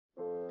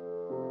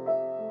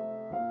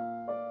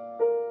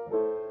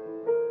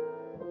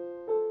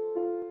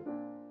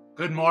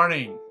Good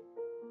morning.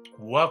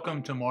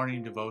 Welcome to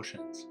Morning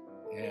Devotions.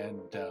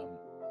 And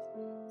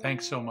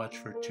thanks so much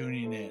for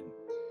tuning in.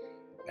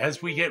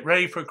 As we get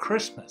ready for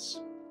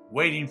Christmas,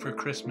 waiting for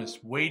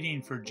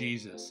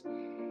Jesus.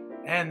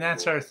 And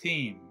that's our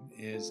theme,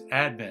 is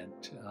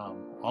Advent,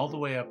 all the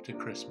way up to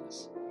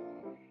Christmas.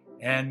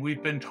 And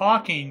we've been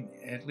talking,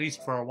 at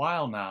least for a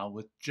while now,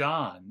 with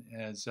John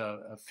as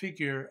a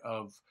figure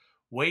of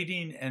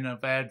waiting and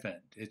of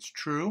Advent. It's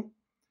true.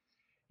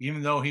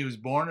 Even though he was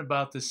born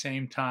about the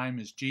same time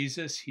as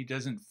Jesus, he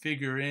doesn't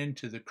figure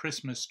into the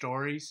Christmas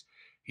stories.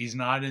 He's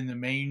not in the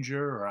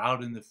manger or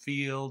out in the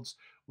fields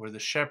where the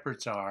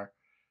shepherds are,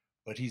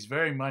 but he's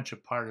very much a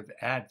part of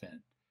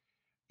Advent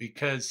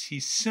because he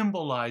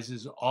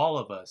symbolizes all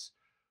of us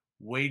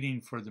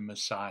waiting for the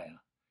Messiah.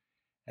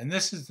 And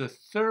this is the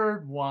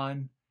third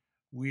one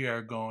we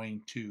are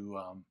going to,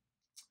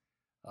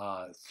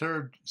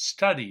 third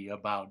study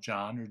about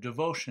John or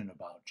devotion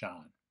about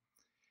John.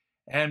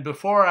 And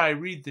before I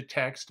read the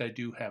text, I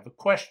do have a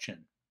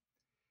question.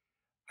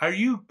 Are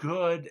you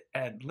good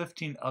at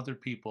lifting other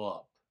people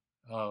up,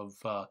 of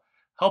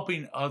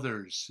helping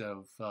others,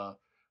 of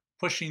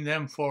pushing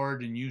them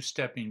forward and you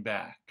stepping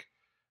back?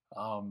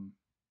 Are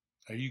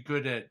you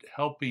good at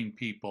helping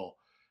people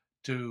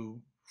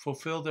to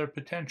fulfill their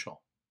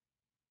potential?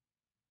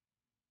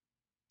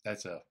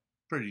 That's a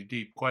pretty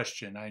deep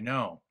question, I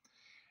know,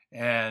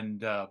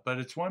 and but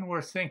it's one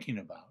worth thinking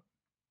about,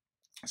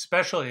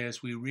 especially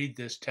as we read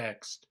this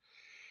text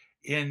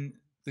in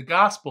the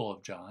Gospel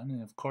of John.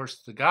 And of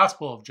course, the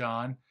Gospel of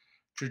John,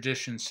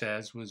 tradition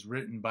says, was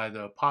written by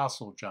the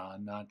Apostle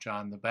John, not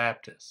John the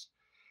Baptist.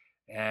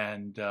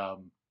 And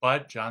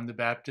but John the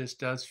Baptist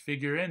does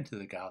figure into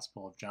the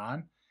Gospel of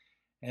John.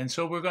 And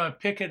so we're going to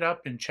pick it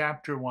up in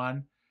chapter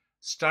 1,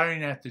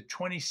 starting at the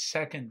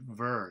 22nd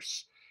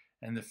verse.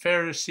 And the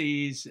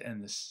Pharisees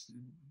and the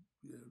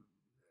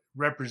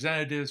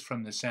representatives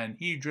from the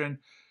Sanhedrin,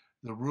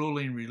 the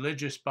ruling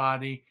religious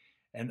body,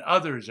 and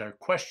others are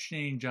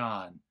questioning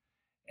John.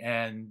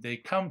 And they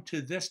come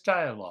to this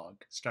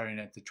dialogue, starting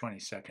at the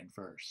 22nd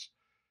verse.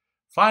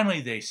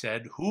 Finally, they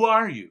said, "Who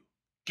are you?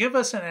 Give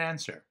us an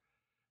answer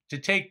to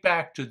take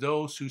back to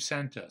those who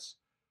sent us.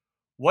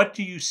 What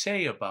do you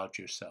say about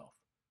yourself?"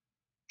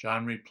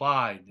 John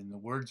replied in the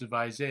words of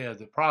Isaiah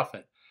the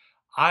prophet,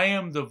 "I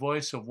am the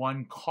voice of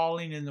one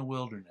calling in the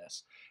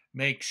wilderness,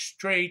 make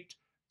straight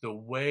the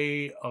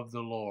way of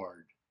the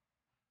Lord."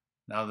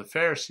 Now the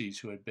Pharisees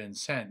who had been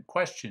sent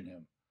questioned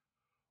him.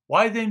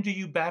 "Why then do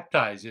you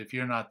baptize if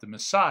you're not the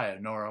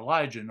Messiah, nor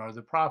Elijah, nor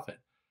the prophet?"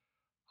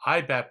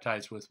 "I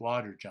baptize with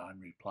water,"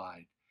 John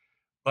replied,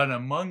 "but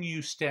among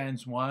you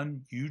stands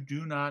one you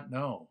do not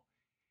know.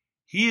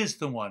 He is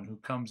the one who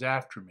comes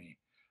after me,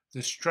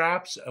 the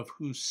straps of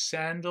whose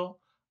sandal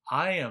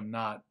I am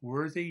not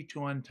worthy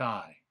to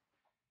untie."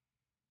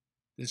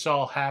 This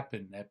all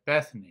happened at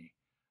Bethany,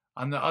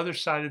 on the other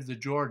side of the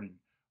Jordan,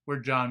 where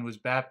John was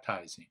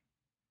baptizing.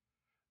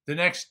 The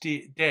next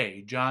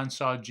day, John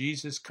saw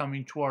Jesus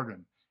coming toward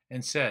him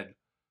and said,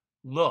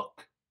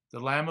 "Look, the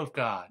Lamb of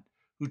God,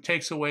 who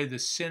takes away the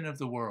sin of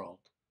the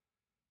world.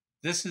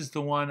 This is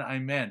the one I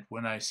meant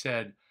when I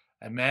said,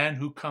 'A man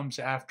who comes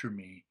after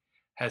me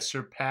has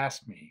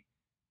surpassed me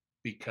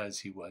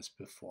because he was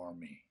before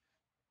me.'"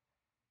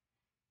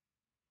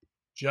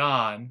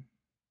 John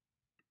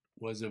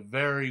was a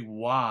very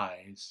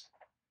wise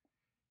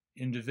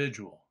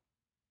individual,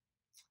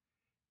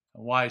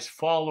 a wise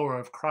follower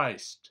of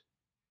Christ,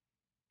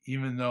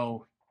 even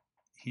though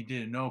he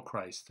didn't know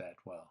Christ that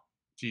well,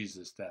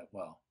 Jesus that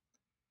well.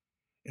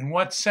 In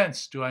what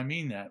sense do I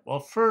mean that? Well,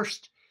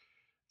 first,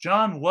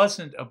 John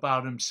wasn't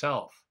about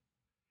himself.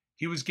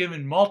 He was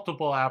given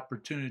multiple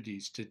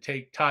opportunities to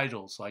take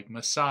titles like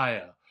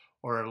Messiah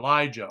or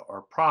Elijah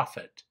or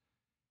prophet.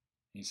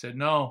 He said,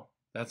 "No,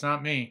 that's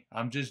not me.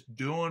 I'm just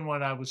doing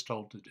what I was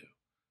told to do."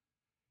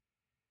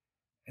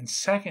 And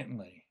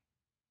secondly,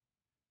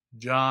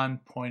 John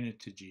pointed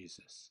to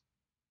Jesus.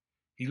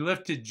 He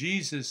lifted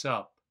Jesus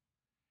up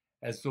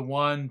as the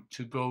one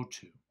to go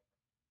to.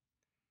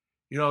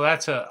 You know,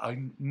 that's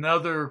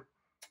another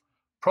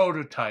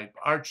prototype,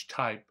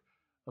 archetype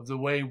of the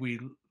way we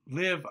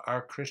live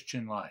our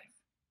Christian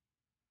life.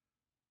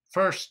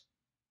 First,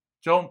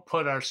 don't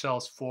put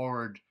ourselves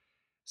forward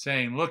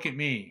saying, "Look at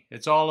me,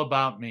 it's all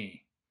about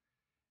me."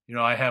 You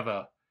know, I have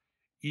a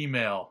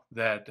email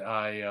that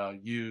I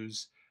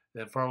use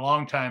that for a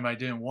long time I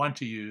didn't want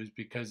to use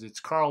because it's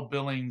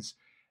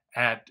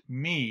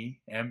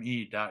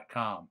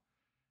carlbillings@me.com.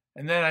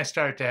 And then I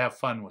started to have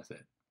fun with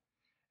it.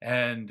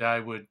 And I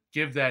would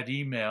give that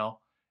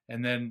email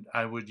and then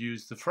I would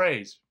use the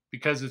phrase,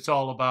 "because it's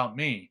all about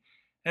me."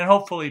 And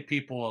hopefully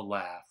people will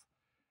laugh.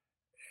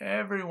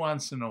 Every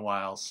once in a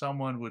while,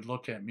 someone would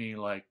look at me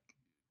like,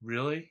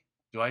 "Really?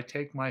 Do I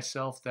take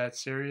myself that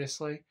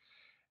seriously?"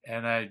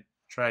 And I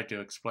tried to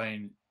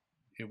explain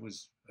it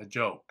was a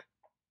joke.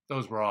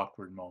 Those were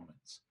awkward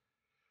moments.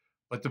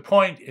 But the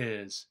point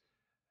is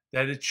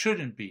that it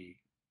shouldn't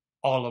be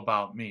all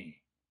about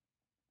me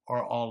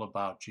or all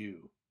about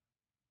you,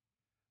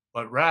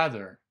 but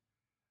rather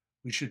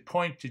We should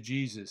point to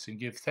Jesus and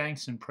give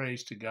thanks and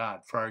praise to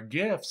God for our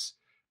gifts,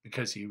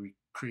 because he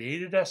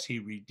created us, he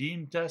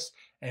redeemed us,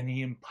 and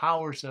he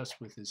empowers us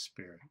with his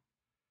Spirit.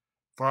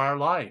 For our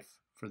life,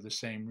 for the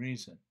same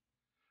reason.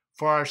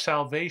 For our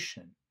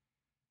salvation,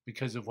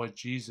 because of what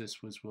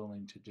Jesus was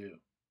willing to do.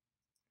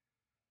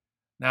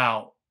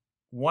 Now,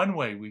 one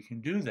way we can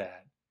do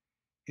that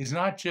is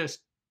not just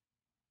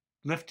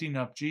lifting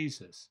up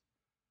Jesus,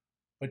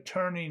 but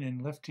turning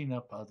and lifting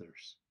up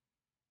others,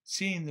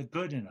 seeing the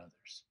good in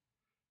others,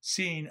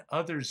 seeing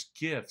others'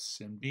 gifts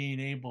and being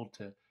able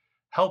to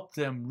help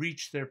them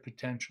reach their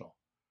potential,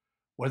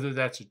 whether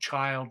that's a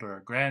child or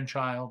a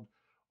grandchild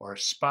or a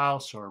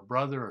spouse or a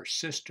brother or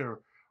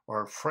sister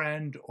or a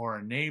friend or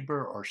a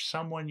neighbor or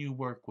someone you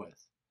work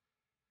with.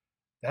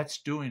 That's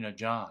doing a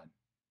John,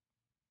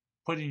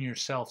 putting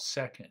yourself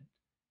second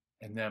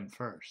and them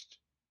first.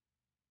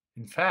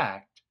 In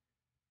fact,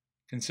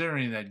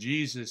 considering that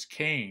Jesus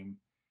came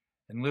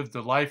and lived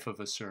the life of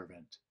a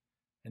servant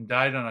and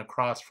died on a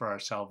cross for our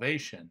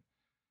salvation,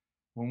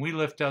 when we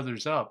lift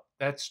others up,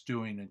 that's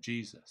doing a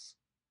Jesus.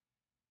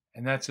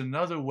 And that's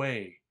another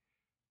way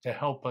to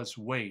help us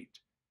wait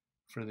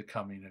for the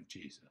coming of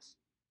Jesus.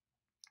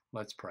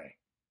 Let's pray.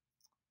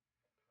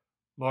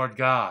 Lord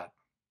God,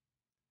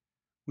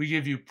 we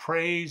give you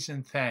praise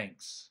and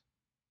thanks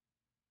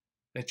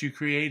that you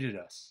created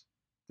us,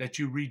 that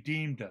you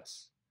redeemed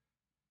us,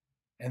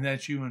 and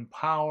that you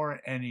empower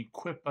and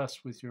equip us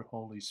with your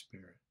Holy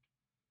Spirit.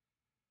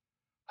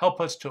 Help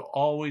us to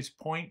always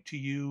point to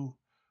you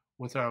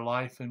with our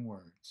life and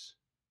words.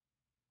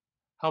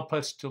 Help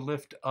us to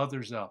lift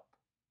others up,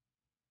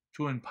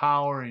 to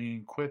empower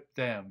and equip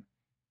them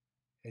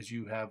as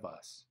you have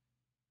us.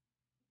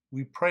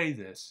 We pray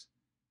this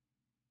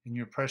in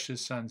your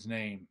precious Son's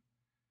name,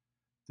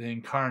 the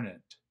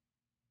incarnate,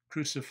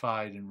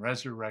 crucified and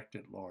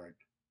resurrected Lord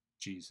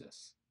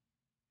Jesus.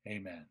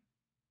 Amen.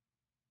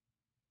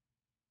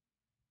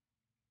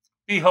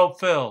 Be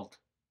hope-filled,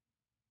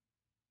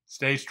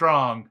 stay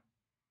strong,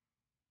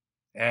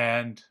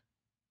 and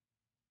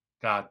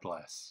God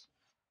bless.